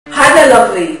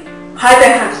lovely. Hi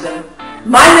there, handsome.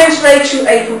 My name is Rachel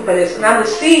and I'm the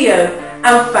CEO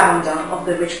and founder of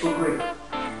the Richible Group.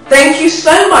 Thank you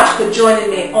so much for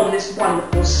joining me on this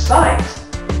wonderful site.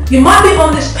 You might be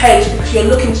on this page because you're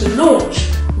looking to launch,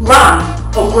 run,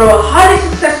 or grow a highly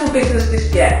successful business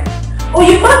this year. Or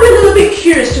you might be a little bit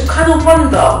curious to kind of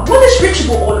wonder, what is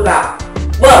Richible all about?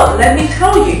 Well, let me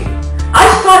tell you. I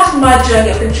started my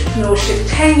journey of entrepreneurship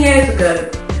 10 years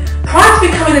ago. Prior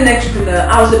to becoming an entrepreneur,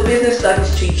 I was a business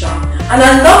studies teacher, and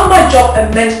I loved my job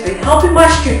immensely, helping my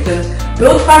students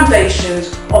build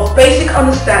foundations of basic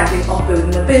understanding of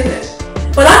building a business.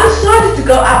 But I decided to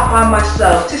go out by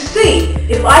myself to see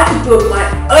if I could build my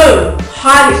own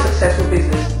highly successful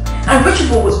business, and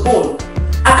Richible was born.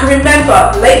 I can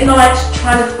remember late nights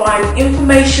trying to find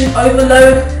information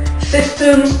overload,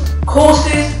 systems,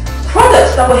 courses,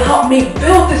 products that would help me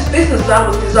build this business that I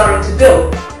was desiring to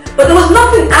build. But there was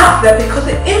nothing out there because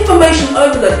the information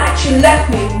overload actually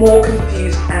left me more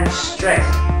confused and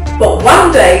stressed. But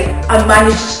one day I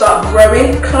managed to start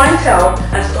growing clientele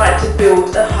and started to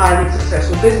build a highly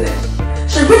successful business.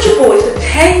 So Richible is the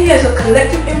 10 years of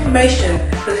collective information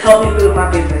that helped me build my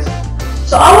business.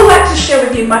 So I would like to share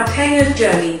with you my 10 years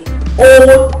journey,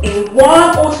 all in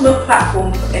one ultimate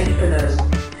platform for entrepreneurs.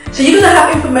 So you're going to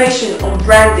have information on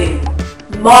branding,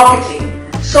 marketing,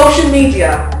 social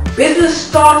media, business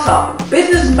startup,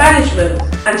 business management,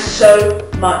 and so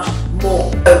much more.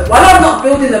 So while I'm not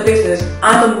building a business,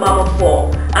 I'm a mum of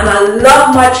 4, and I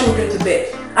love my children to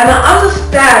bits. And I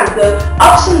understand the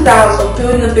ups and downs of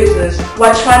building a business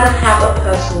while trying to have a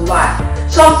personal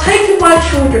life. So I've taken my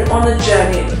children on a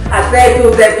journey as they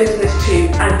build their business too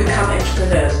and become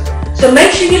entrepreneurs. So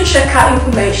make sure you check out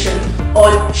information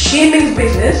on She Means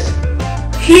Business,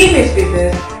 He Means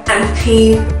Business, and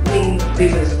Team Means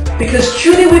Business. Because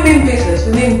truly we mean business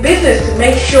to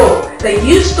make sure that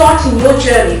you starting your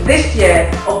journey this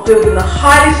year of building a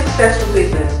highly successful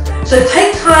business. So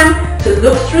take time to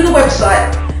look through the website.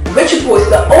 Richible is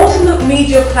the ultimate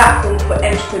media platform for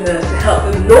entrepreneurs to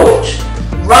help them launch,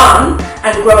 run,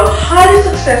 and grow a highly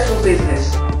successful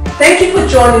business. Thank you for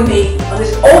joining me on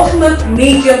this ultimate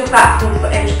media platform for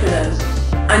entrepreneurs,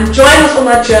 and join us on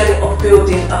our journey of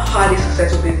building a highly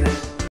successful business.